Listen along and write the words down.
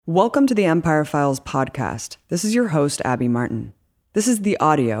Welcome to the Empire Files podcast. This is your host, Abby Martin. This is the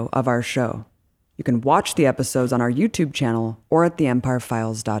audio of our show. You can watch the episodes on our YouTube channel or at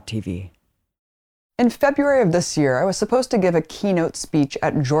theempirefiles.tv. In February of this year, I was supposed to give a keynote speech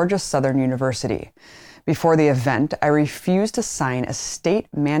at Georgia Southern University. Before the event, I refused to sign a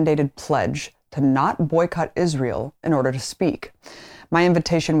state-mandated pledge to not boycott Israel in order to speak. My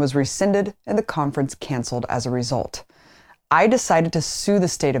invitation was rescinded and the conference canceled as a result. I decided to sue the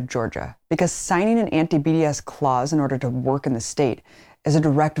state of Georgia because signing an anti-BDS clause in order to work in the state is a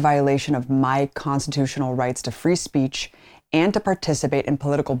direct violation of my constitutional rights to free speech and to participate in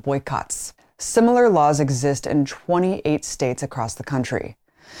political boycotts. Similar laws exist in 28 states across the country.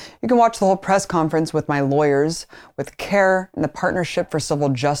 You can watch the whole press conference with my lawyers, with CARE and the Partnership for Civil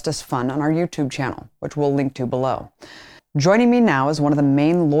Justice Fund on our YouTube channel, which we'll link to below. Joining me now is one of the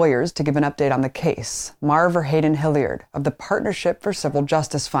main lawyers to give an update on the case, Mara Verheyden Hilliard of the Partnership for Civil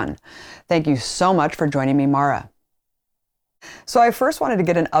Justice Fund. Thank you so much for joining me, Mara. So I first wanted to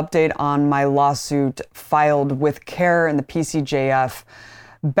get an update on my lawsuit filed with CARE and the PCJF.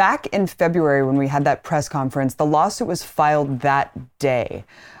 Back in February when we had that press conference, the lawsuit was filed that day.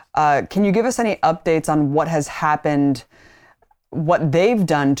 Can you give us any updates on what has happened, what they've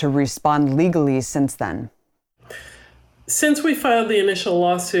done to respond legally since then? Since we filed the initial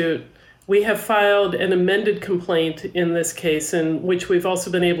lawsuit, we have filed an amended complaint in this case, in which we've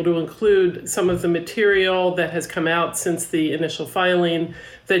also been able to include some of the material that has come out since the initial filing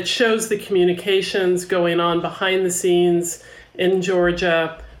that shows the communications going on behind the scenes in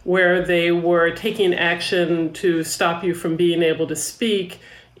Georgia, where they were taking action to stop you from being able to speak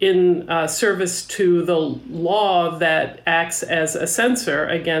in service to the law that acts as a censor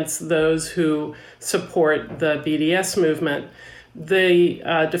against those who support the BDS movement. The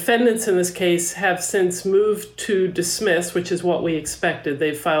defendants in this case have since moved to dismiss, which is what we expected.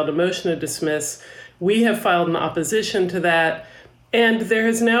 They've filed a motion to dismiss. We have filed an opposition to that. And there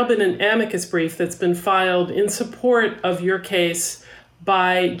has now been an amicus brief that's been filed in support of your case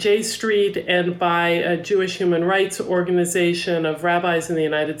by J Street and by a Jewish human rights organization of rabbis in the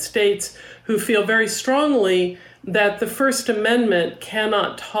United States who feel very strongly that the First Amendment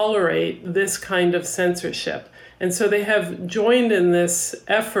cannot tolerate this kind of censorship. And so they have joined in this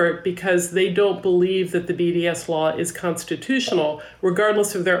effort because they don't believe that the BDS law is constitutional,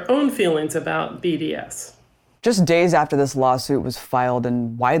 regardless of their own feelings about BDS. Just days after this lawsuit was filed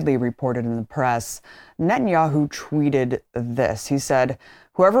and widely reported in the press, Netanyahu tweeted this. He said,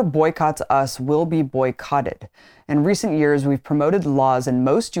 "Whoever boycotts us will be boycotted. In recent years, we've promoted laws in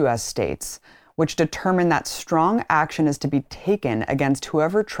most U.S. states which determine that strong action is to be taken against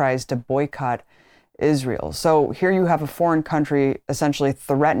whoever tries to boycott Israel." So here you have a foreign country essentially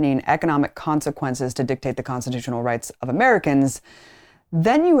threatening economic consequences to dictate the constitutional rights of Americans.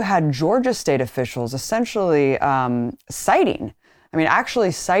 Then you had Georgia state officials essentially citing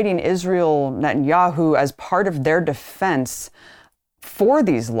Israel Netanyahu as part of their defense for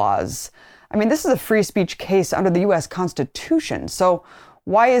these laws. I mean, this is a free speech case under the U.S. Constitution. So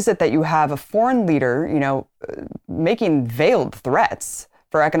why is it that you have a foreign leader, making veiled threats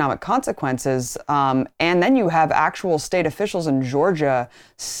for economic consequences, and then you have actual state officials in Georgia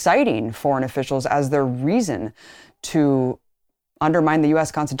citing foreign officials as their reason to undermine the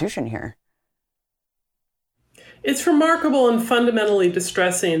U.S. Constitution here? It's remarkable and fundamentally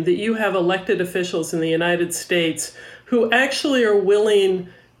distressing that you have elected officials in the United States who actually are willing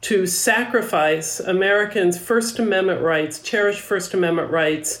to sacrifice Americans' First Amendment rights, cherished First Amendment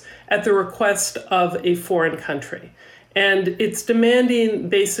rights, at the request of a foreign country. And it's demanding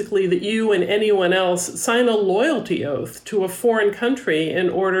basically that you and anyone else sign a loyalty oath to a foreign country in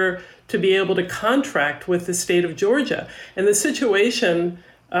order to be able to contract with the state of Georgia. And the situation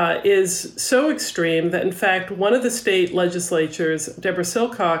is so extreme that, in fact, one of the state legislatures, Deborah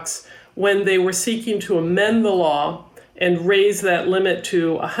Silcox, when they were seeking to amend the law and raise that limit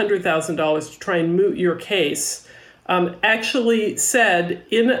to $100,000 to try and moot your case, actually said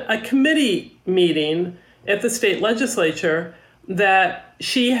in a committee meeting at the state legislature that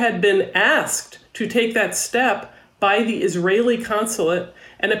she had been asked to take that step by the Israeli consulate,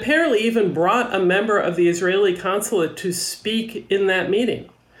 and apparently even brought a member of the Israeli consulate to speak in that meeting.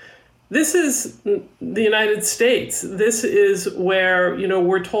 This is the United States. This is where,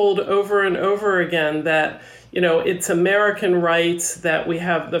 we're told over and over again that, it's American rights, that we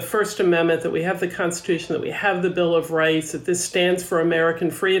have the First Amendment, that we have the Constitution, that we have the Bill of Rights, that this stands for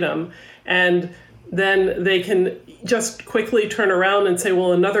American freedom. And then they can just quickly turn around and say,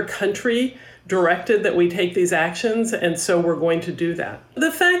 well, another country directed that we take these actions, and so we're going to do that.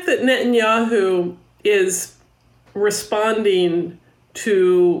 The fact that Netanyahu is responding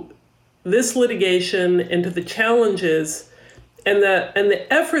to this litigation and to the challenges and the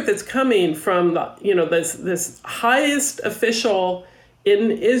effort that's coming from this highest official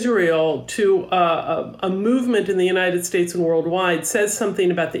in Israel to a movement in the United States and worldwide says something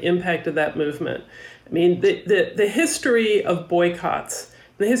about the impact of that movement. I mean, the history of boycotts,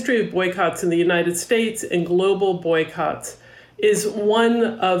 the history of boycotts in the United States and global boycotts is one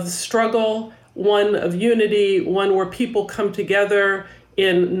of struggle, one of unity, one where people come together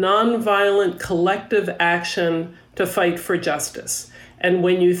in nonviolent collective action to fight for justice. And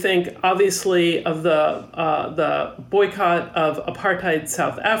when you think, obviously, of the boycott of apartheid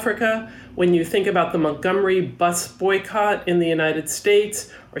South Africa, when you think about the Montgomery bus boycott in the United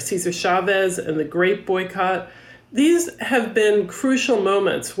States, or Cesar Chavez and the Grape boycott, these have been crucial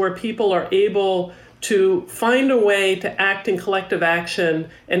moments where people are able to find a way to act in collective action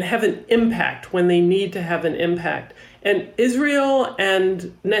and have an impact when they need to have an impact. And Israel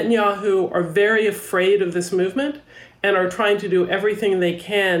and Netanyahu are very afraid of this movement and are trying to do everything they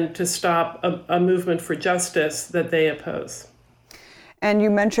can to stop a movement for justice that they oppose. And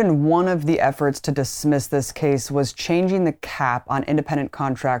you mentioned one of the efforts to dismiss this case was changing the cap on independent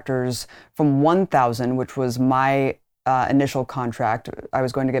contractors from $1,000, which was my initial contract. I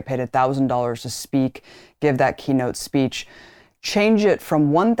was going to get paid $1,000 to speak, give that keynote speech. Change it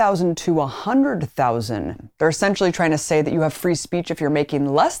from $1,000 to $100,000. They're essentially trying to say that you have free speech if you're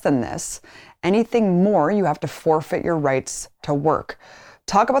making less than this. Anything more, you have to forfeit your rights to work.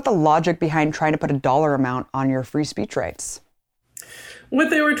 Talk about the logic behind trying to put a dollar amount on your free speech rights.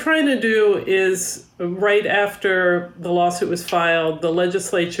 What they were trying to do is, right after the lawsuit was filed, the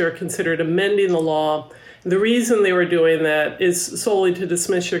legislature considered amending the law. The reason they were doing that is solely to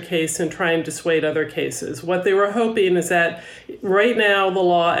dismiss your case and try and dissuade other cases. What they were hoping is that right now the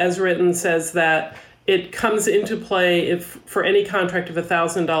law as written says that it comes into play if for any contract of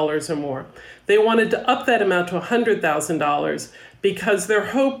 $1,000 or more. They wanted to up that amount to $100,000 because their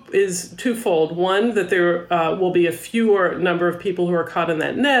hope is twofold. One, that there will be a fewer number of people who are caught in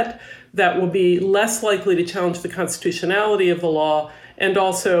that net that will be less likely to challenge the constitutionality of the law, and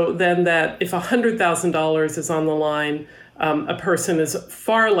also then that if $100,000 is on the line, a person is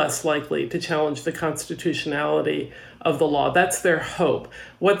far less likely to challenge the constitutionality of the law. That's their hope.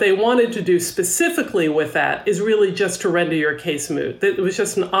 What they wanted to do specifically with that is really just to render your case moot. It was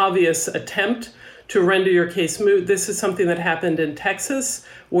just an obvious attempt to render your case moot. This is something that happened in Texas,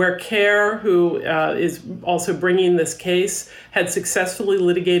 where CARE, who is also bringing this case, had successfully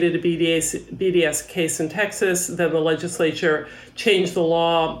litigated a BDS case in Texas. Then the legislature changed the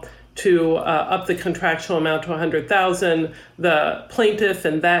law to up the contractual amount to $100,000. The plaintiff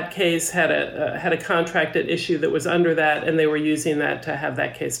in that case had a contract at issue that was under that, and they were using that to have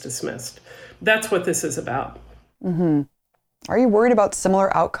that case dismissed. That's what this is about. Mm-hmm. Are you worried about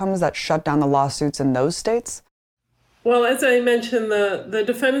similar outcomes that shut down the lawsuits in those states? Well, as I mentioned, the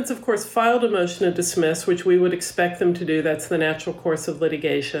defendants, of course, filed a motion to dismiss, which we would expect them to do. That's the natural course of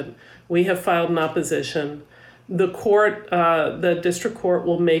litigation. We have filed an opposition. The court, the district court,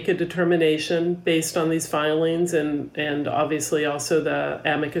 will make a determination based on these filings and obviously also the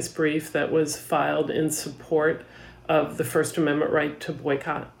amicus brief that was filed in support of the First Amendment right to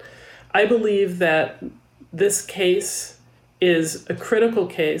boycott. I believe that this case is a critical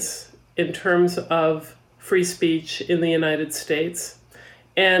case in terms of free speech in the United States.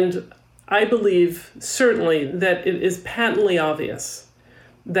 And I believe certainly that it is patently obvious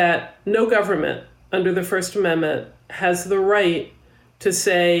that no government under the First Amendment has the right to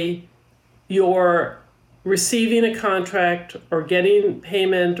say you're receiving a contract or getting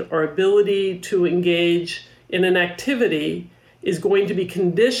payment or ability to engage in an activity is going to be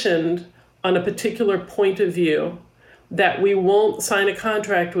conditioned on a particular point of view, that we won't sign a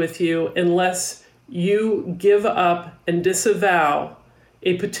contract with you unless you give up and disavow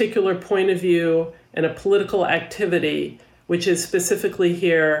a particular point of view and a political activity, which is specifically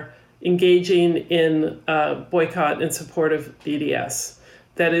here engaging in boycott in support of BDS.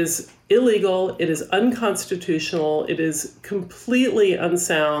 That is illegal, it is unconstitutional, it is completely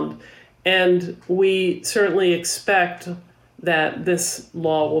unsound, and we certainly expect that this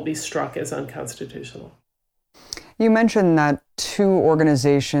law will be struck as unconstitutional. You mentioned that two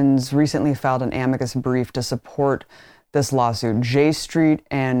organizations recently filed an amicus brief to support this lawsuit, J Street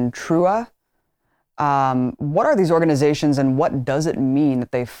and TRUA. What are these organizations and what does it mean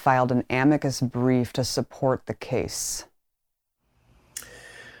that they filed an amicus brief to support the case?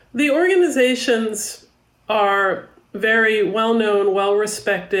 The organizations are very well-known,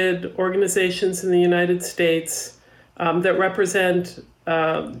 well-respected organizations in the United States that represent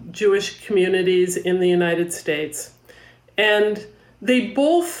Jewish communities in the United States. And they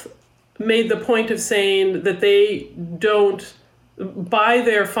both made the point of saying that they don't, by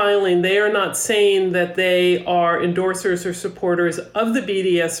their filing, they are not saying that they are endorsers or supporters of the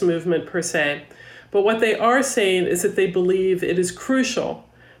BDS movement per se. But what they are saying is that they believe it is crucial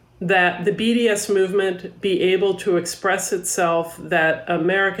that the BDS movement be able to express itself, that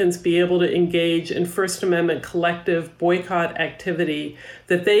Americans be able to engage in First Amendment collective boycott activity,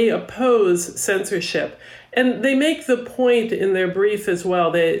 that they oppose censorship. And they make the point in their brief as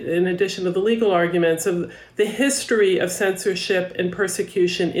well, in addition to the legal arguments, of the history of censorship and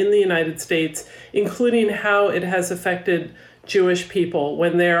persecution in the United States, including how it has affected Jewish people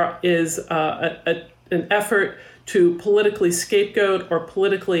when there is an effort to politically scapegoat or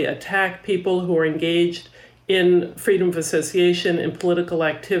politically attack people who are engaged in freedom of association and political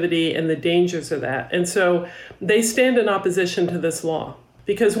activity and the dangers of that. And so they stand in opposition to this law.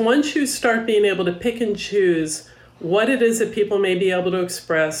 Because once you start being able to pick and choose what it is that people may be able to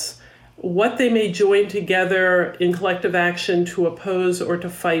express, what they may join together in collective action to oppose or to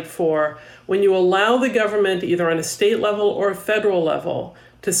fight for, when you allow the government, either on a state level or a federal level,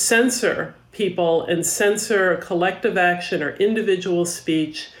 to censor people and censor collective action or individual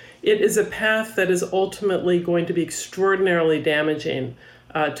speech, it is a path that is ultimately going to be extraordinarily damaging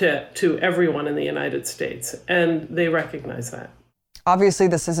to everyone in the United States. And they recognize that. Obviously,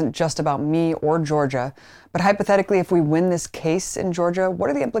 this isn't just about me or Georgia, but hypothetically, if we win this case in Georgia, what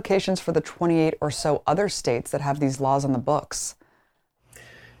are the implications for the 28 or so other states that have these laws on the books?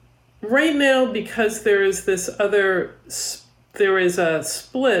 Right now, because there is a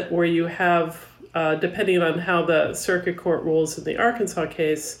split where you have, depending on how the circuit court rules in the Arkansas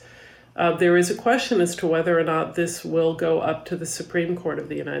case, there is a question as to whether or not this will go up to the Supreme Court of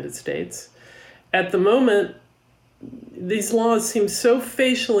the United States. At the moment, these laws seem so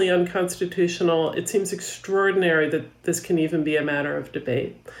facially unconstitutional, it seems extraordinary that this can even be a matter of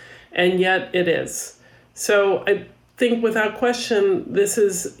debate. And yet it is. So I think without question, this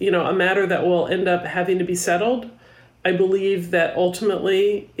is, a matter that will end up having to be settled. I believe that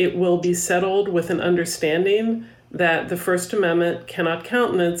ultimately it will be settled with an understanding that the First Amendment cannot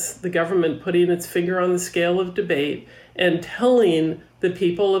countenance the government putting its finger on the scale of debate and telling the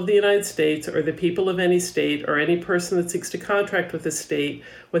people of the United States or the people of any state or any person that seeks to contract with a state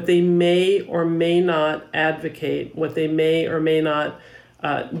what they may or may not advocate, what they may or may not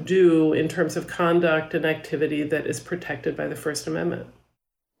do in terms of conduct and activity that is protected by the First Amendment.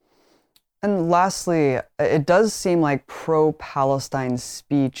 And lastly, it does seem like pro-Palestine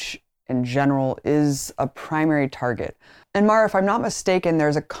speech in general is a primary target. And Mara, if I'm not mistaken,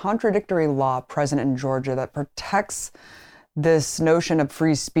 there's a contradictory law present in Georgia that protects this notion of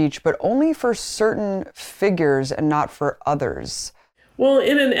free speech, but only for certain figures and not for others. Well,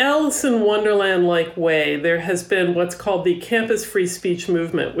 in an Alice in Wonderland-like way, there has been what's called the campus free speech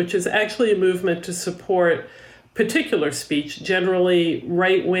movement, which is actually a movement to support particular speech, generally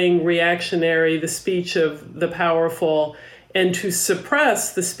right-wing, reactionary, the speech of the powerful, and to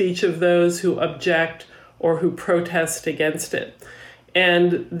suppress the speech of those who object or who protest against it.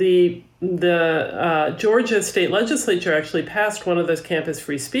 And the Georgia state legislature actually passed one of those campus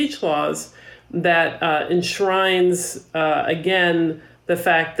free speech laws that enshrines, again, the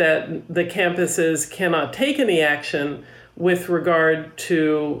fact that the campuses cannot take any action with regard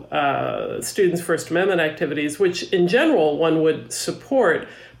to students' First Amendment activities, which in general one would support.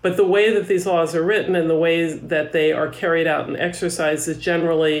 But the way that these laws are written and the ways that they are carried out and exercised is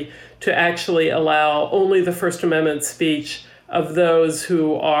generally to actually allow only the First Amendment speech of those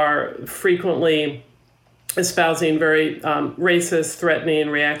who are frequently espousing very racist, threatening,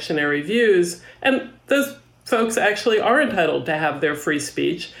 reactionary views. And those folks actually are entitled to have their free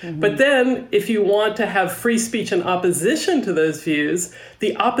speech. Mm-hmm. But then if you want to have free speech in opposition to those views,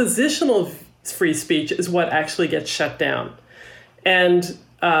 the oppositional free speech is what actually gets shut down. And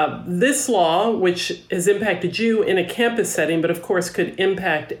this law, which has impacted you in a campus setting, but of course could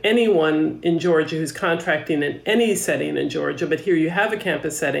impact anyone in Georgia who's contracting in any setting in Georgia, but here you have a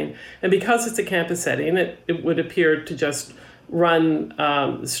campus setting. And because it's a campus setting, it would appear to just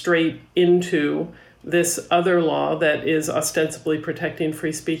run straight into this other law that is ostensibly protecting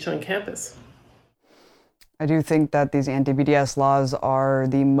free speech on campus. I do think that these anti-BDS laws are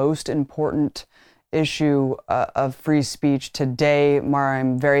the most important issue of free speech today. Mara,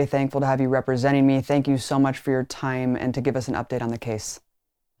 I'm very thankful to have you representing me. Thank you so much for your time and to give us an update on the case.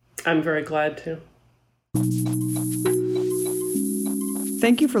 I'm very glad to.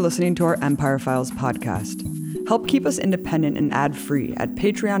 Thank you for listening to our Empire Files podcast. Help keep us independent and ad-free at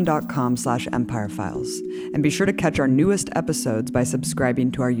patreon.com/empirefiles. And be sure to catch our newest episodes by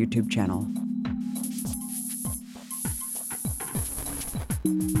subscribing to our YouTube channel.